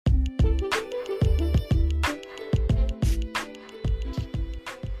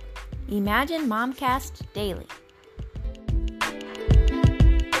Imagine Momcast Daily.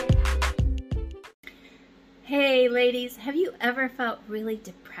 Hey ladies, have you ever felt really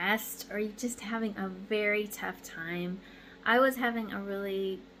depressed, or are you just having a very tough time? I was having a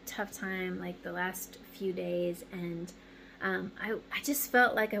really tough time like the last few days, and I just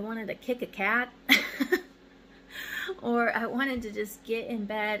felt like I wanted to kick a cat or I wanted to just get in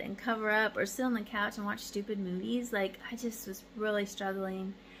bed and cover up or sit on the couch and watch stupid movies. Like, I just was really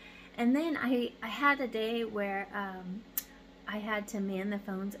struggling. And then I had a day where I had to man the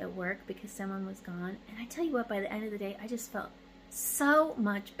phones at work because someone was gone. And I tell you what, by the end of the day, I just felt so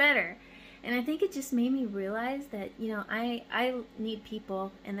much better. And I think it just made me realize that, you know, I need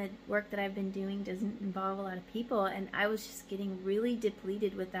people, and the work that I've been doing doesn't involve a lot of people. And I was just getting really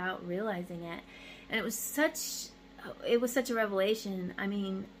depleted without realizing it. And it was such a revelation. I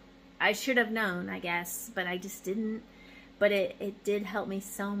mean, I should have known, I guess, but I just didn't. But it did help me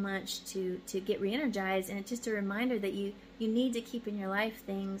so much to get re-energized. And it's just a reminder that you need to keep in your life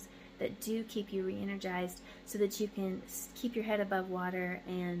things that do keep you re-energized, so that you can keep your head above water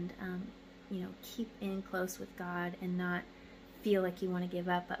and you know, keep in close with God and not feel like you want to give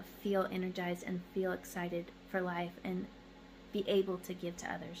up, but feel energized and feel excited for life and be able to give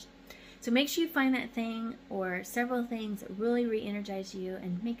to others. So make sure you find that thing or several things that really re-energize you,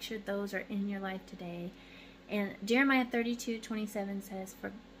 and make sure those are in your life today. And Jeremiah 32:27 says,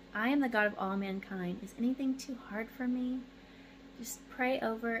 "For I am the God of all mankind. Is anything too hard for me?" Just pray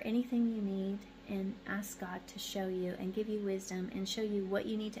over anything you need and ask God to show you and give you wisdom and show you what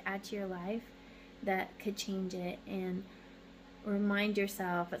you need to add to your life that could change it. And remind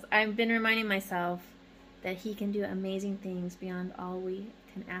yourself, as I've been reminding myself, that He can do amazing things beyond all we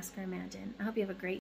can ask or imagine. I hope you have a great